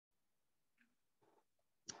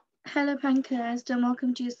Hello Pankhurst and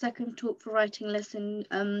welcome to your second talk for writing lesson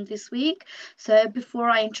this week. So before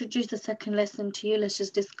I introduce the second lesson to you, let's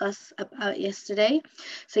just discuss about yesterday.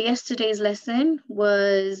 So yesterday's lesson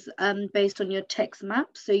was based on your text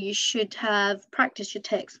map. So you should have practiced your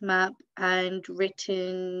text map and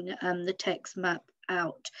written the text map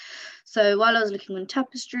out. So while I was looking on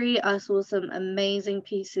Tapestry, I saw some amazing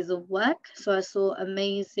pieces of work. So I saw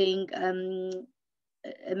amazing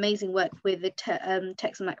work where the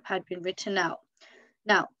text map had been written out.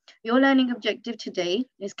 Now, your learning objective today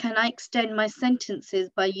is, can I extend my sentences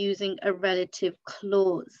by using a relative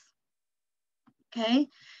clause? Okay.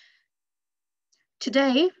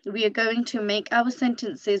 Today, we are going to make our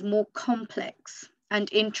sentences more complex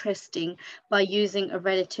and interesting by using a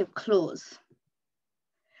relative clause.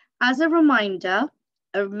 As a reminder,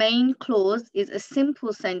 a main clause is a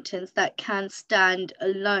simple sentence that can stand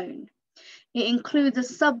alone. It includes a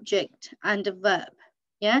subject and a verb.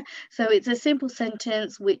 Yeah, so it's a simple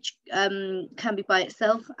sentence which can be by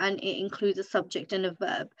itself, and it includes a subject and a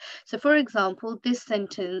verb. So for example, this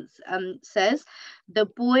sentence says, the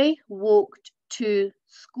boy walked to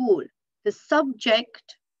school. The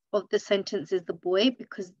subject of the sentence is the boy,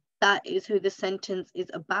 because that is who the sentence is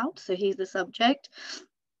about. So he's the subject.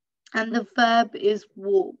 And the verb is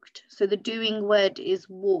walked. So the doing word is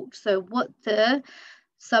walked. So what the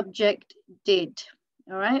subject did.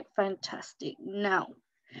 All right, fantastic. Now,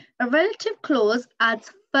 a relative clause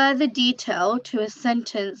adds further detail to a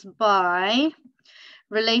sentence by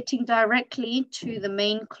relating directly to the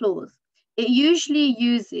main clause. It usually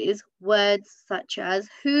uses words such as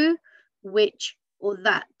who, which, or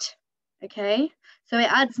that. Okay, so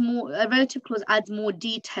it adds more, a relative clause adds more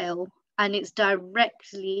detail, and it's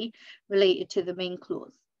directly related to the main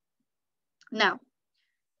clause. Now,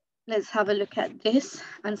 let's have a look at this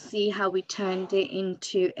and see how we turned it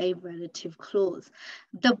into a relative clause.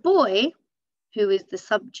 The boy, who is the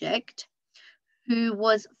subject, who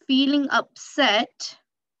was feeling upset,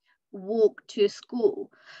 walked to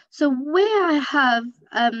school. So where I have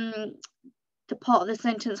the part of the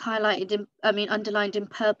sentence highlighted underlined in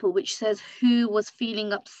purple, which says who was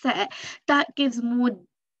feeling upset, that gives more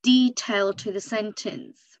detail to the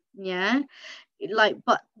sentence. Yeah,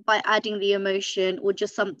 but by adding the emotion or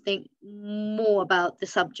just something more about the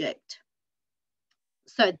subject.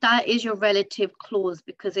 So that is your relative clause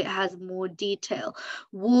because it has more detail.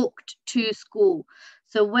 Walked to school.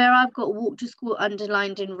 So where I've got walk to school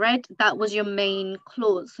underlined in red, that was your main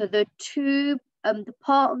clause. So the two, the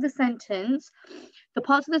parts of the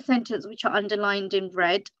sentence which are underlined in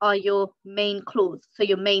red are your main clause, so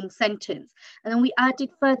your main sentence. And then we added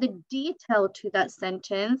further detail to that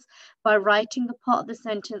sentence by writing the part of the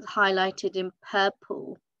sentence highlighted in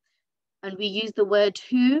purple. And we used the word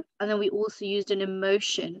who, and then we also used an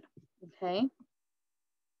emotion, okay?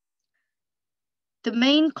 The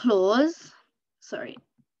main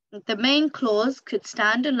clause could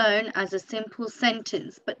stand alone as a simple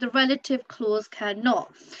sentence, but the relative clause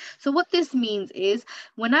cannot. So what this means is,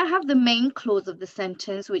 when I have the main clause of the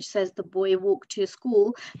sentence, which says the boy walked to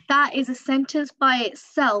school, that is a sentence by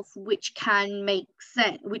itself which can make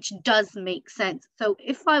sense, which does make sense. So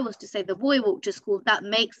if I was to say the boy walked to school, that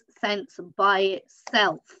makes sense by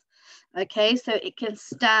itself. Okay, so it can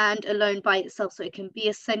stand alone by itself, so it can be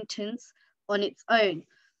a sentence on its own.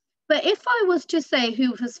 But if I was to say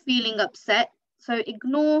who was feeling upset, so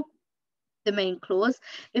ignore the main clause.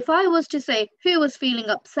 If I was to say who was feeling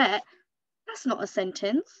upset, that's not a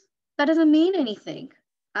sentence. That doesn't mean anything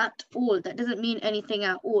at all. That doesn't mean anything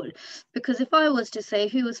at all. Because if I was to say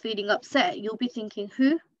who was feeling upset, you'll be thinking,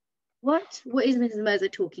 who? What? What is Mrs. Mercer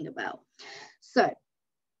talking about? So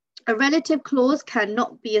a relative clause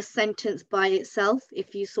cannot be a sentence by itself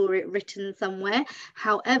if you saw it written somewhere.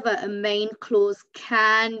 However, a main clause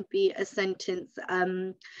can be a sentence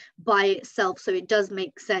by itself, so it does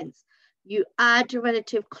make sense. You add a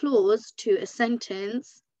relative clause to a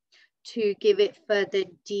sentence to give it further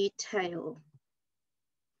detail.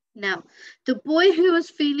 Now, the boy who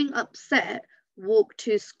was feeling upset walked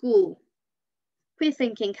to school. Put your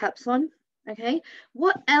thinking caps on. Okay,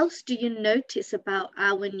 what else do you notice about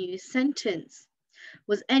our new sentence?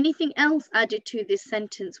 Was anything else added to this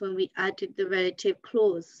sentence when we added the relative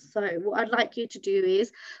clause? So what I'd like you to do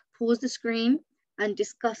is pause the screen and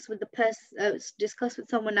discuss with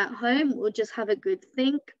someone at home, or just have a good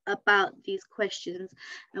think about these questions.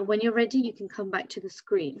 And when you're ready, you can come back to the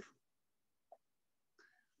screen.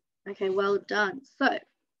 Okay, well done. So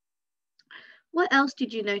what else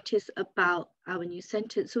did you notice about our new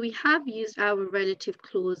sentence? So we have used our relative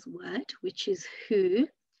clause word, which is who.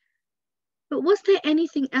 But was there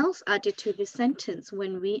anything else added to this sentence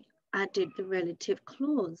when we added the relative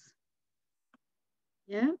clause?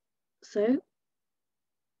 Yeah, so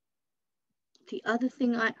the other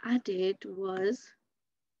thing I added was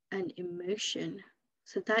an emotion.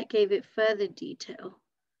 So that gave it further detail,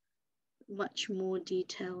 much more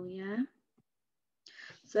detail, yeah?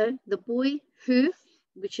 So the boy who,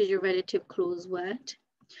 which is your relative clause word,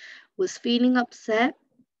 was feeling upset,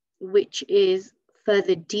 which is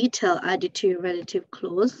further detail added to your relative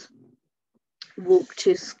clause, walked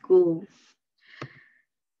to school.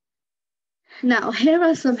 Now, here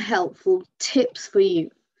are some helpful tips for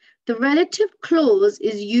you. The relative clause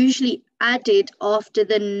is usually added after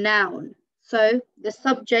the noun. So the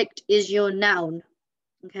subject is your noun,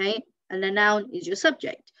 okay? And the noun is your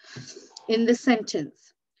subject in the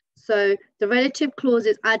sentence. So the relative clause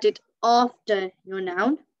is added after your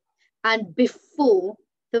noun and before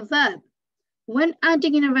the verb. When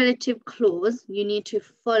adding in a relative clause, you need to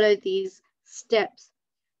follow these steps.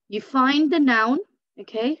 You find the noun,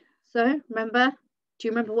 okay? So remember, do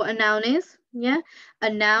you remember what a noun is? Yeah, a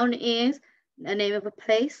noun is a name of a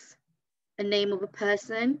place, a name of a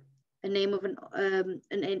person, a name of a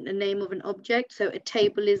name of an object. So a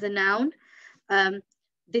table is a noun.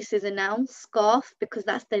 This is a noun, scarf, because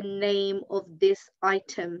that's the name of this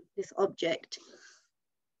item, this object.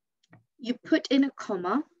 You put in a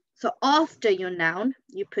comma. So after your noun,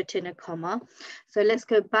 you put in a comma. So let's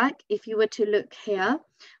go back. If you were to look here,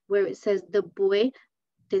 where it says the boy,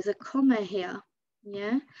 there's a comma here.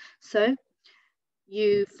 Yeah. So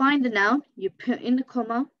you find the noun, you put in the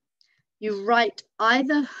comma, you write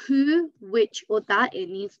either who, which, or that. It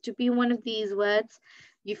needs to be one of these words.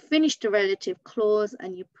 You finish the relative clause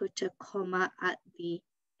and you put a comma at the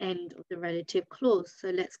end of the relative clause. So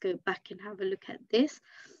let's go back and have a look at this.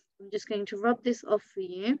 I'm just going to rub this off for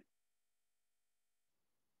you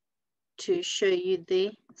to show you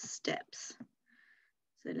the steps.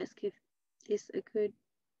 So let's give this a good,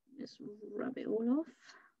 just rub it all off.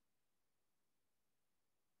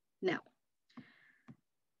 Now,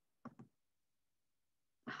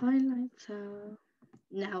 highlighter.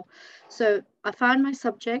 Now, so I found my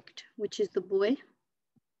subject, which is the boy,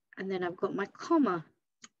 and then I've got my comma.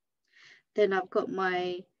 Then I've got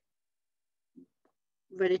my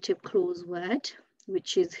relative clause word,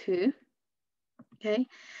 which is who. Okay.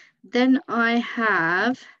 Then I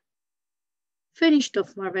have finished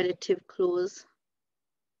off my relative clause.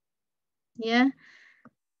 Yeah.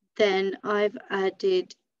 Then I've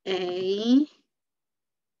added a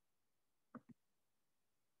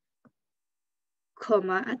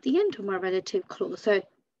comma at the end of my relative clause. So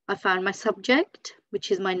I found my subject,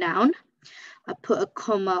 which is my noun. I put a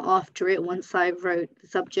comma after it once I wrote the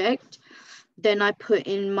subject. Then I put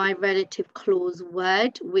in my relative clause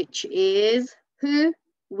word, which is who,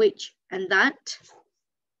 which, and that.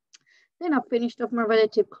 Then I finished off my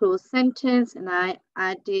relative clause sentence and I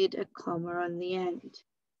added a comma on the end.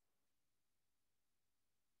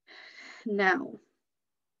 Now,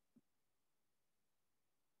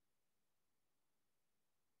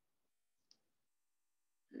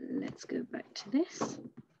 let's go back to this.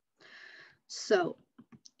 So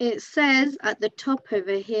it says at the top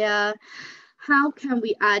over here, how can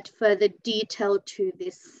we add further detail to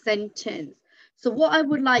this sentence? So what I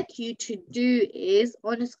would like you to do is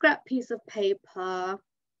on a scrap piece of paper,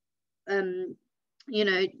 you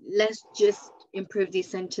know, let's just improve these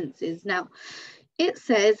sentences. Now, it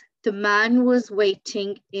says the man was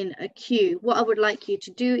waiting in a queue. What I would like you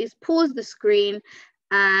to do is pause the screen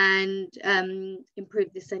and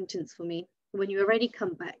improve the sentence for me. When you're ready,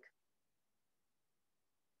 come back.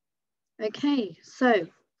 Okay, so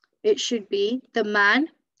it should be the man,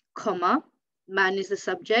 comma, man is the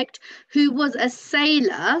subject, who was a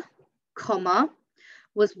sailor, comma,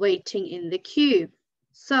 was waiting in the queue.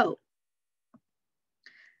 So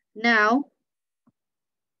now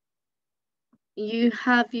you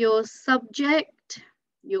have your subject,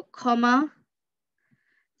 your comma,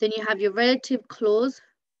 then you have your relative clause,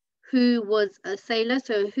 who was a sailor.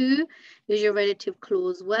 So who is your relative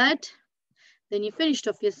clause word. Then you finished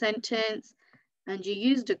off your sentence and you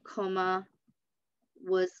used a comma,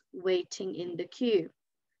 was waiting in the queue.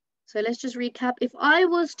 So let's just recap. If I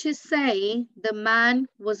was to say the man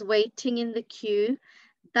was waiting in the queue,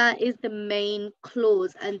 that is the main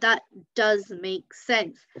clause and that does make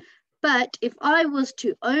sense. But if I was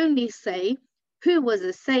to only say who was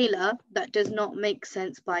a sailor, that does not make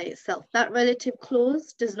sense by itself. That relative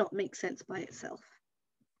clause does not make sense by itself.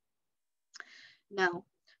 Now,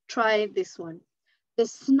 try this one. The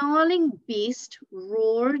snarling beast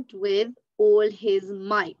roared with all his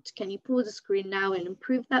might. Can you pause the screen now and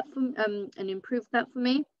improve that for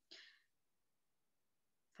me?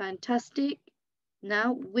 Fantastic.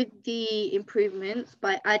 Now, with the improvements,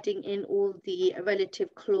 by adding in all the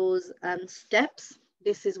relative clause steps,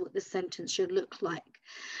 this is what the sentence should look like.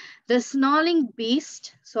 The snarling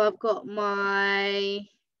beast, so I've got my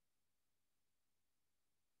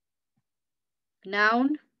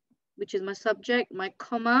noun, which is my subject, my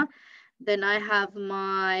comma, then I have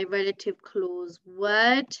my relative clause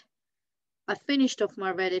word. I finished off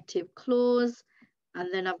my relative clause, and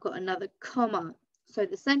then I've got another comma. So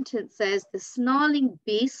the sentence says, the snarling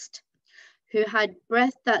beast who had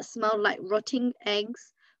breath that smelled like rotting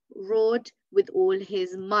eggs roared with all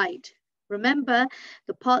his might. Remember,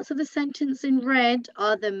 the parts of the sentence in red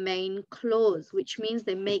are the main clause, which means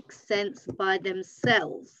they make sense by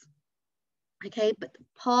themselves. Okay, but the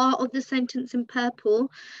part of the sentence in purple,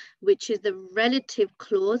 which is the relative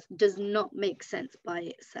clause, does not make sense by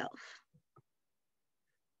itself.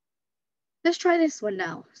 Let's try this one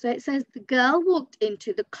now. So it says, the girl walked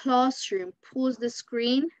into the classroom. Pause the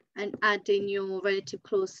screen and add in your relative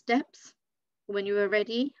clause steps. When you are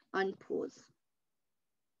ready, unpause.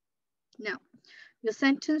 Now, your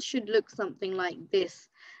sentence should look something like this.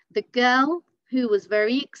 The girl who was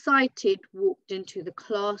very excited walked into the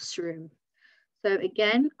classroom. So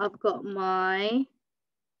again, I've got my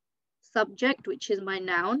subject, which is my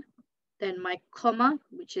noun, then my comma,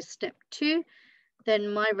 which is step 2,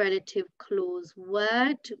 then my relative clause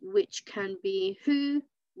word, which can be who,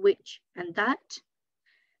 which, and that.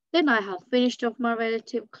 Then I have finished off my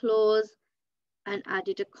relative clause and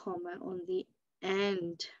added a comma on the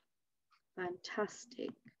end.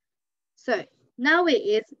 Fantastic. So now it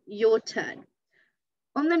is your turn.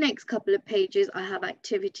 On the next couple of pages, I have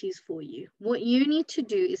activities for you. What you need to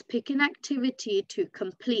do is pick an activity to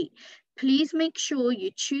complete. Please make sure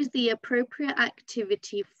you choose the appropriate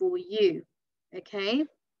activity for you. Okay.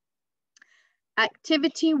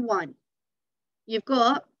 Activity 1. You've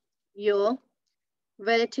got your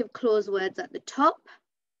relative clause words at the top,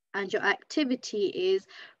 and your activity is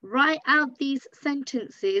write out these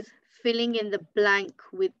sentences, filling in the blank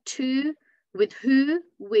with to, with who,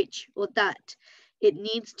 which, or that. It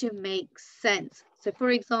needs to make sense. So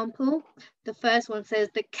for example, the first one says,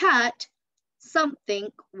 the cat,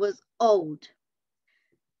 something was old,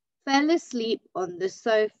 fell asleep on the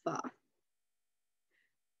sofa.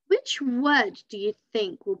 Which word do you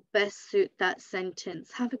think will best suit that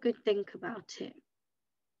sentence? Have a good think about it.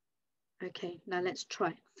 Okay, now let's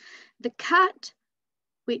try. The cat,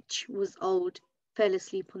 which was old, fell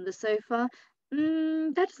asleep on the sofa.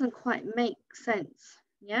 That doesn't quite make sense.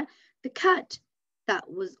 Yeah, the cat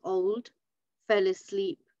that was old fell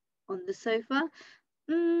asleep on the sofa.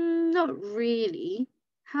 Not really.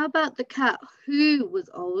 How about the cat who was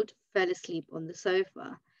old fell asleep on the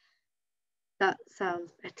sofa? That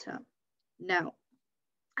sounds better. Now,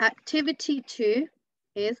 activity 2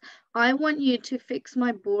 is, I want you to fix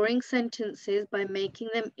my boring sentences by making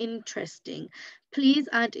them interesting. Please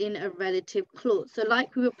add in a relative clause. So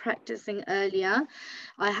like we were practicing earlier,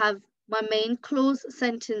 I have my main clause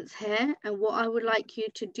sentence here, and what I would like you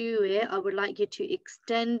to do here, I would like you to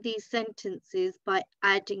extend these sentences by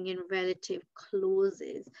adding in relative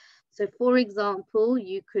clauses. So for example,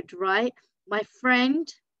 you could write, my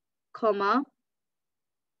friend, comma,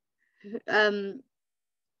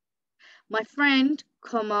 my friend,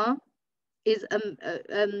 comma, is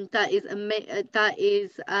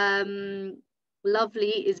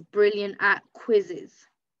lovely, is brilliant at quizzes.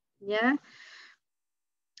 Yeah.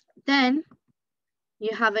 Then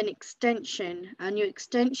you have an extension, and your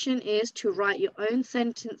extension is to write your own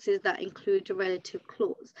sentences that include a relative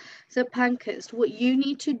clause. So Pankhurst, what you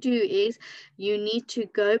need to do is you need to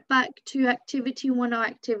go back to activity 1 or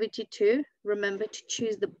activity 2. Remember to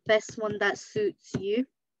choose the best one that suits you.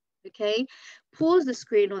 Okay, pause the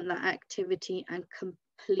screen on that activity and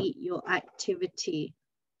complete your activity.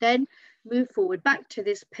 Then move forward back to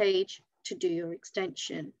this page to do your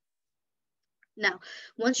extension. Now,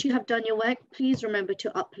 once you have done your work, please remember to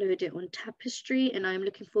upload it on Tapestry, and I'm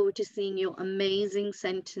looking forward to seeing your amazing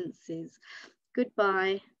sentences.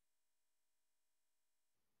 Goodbye.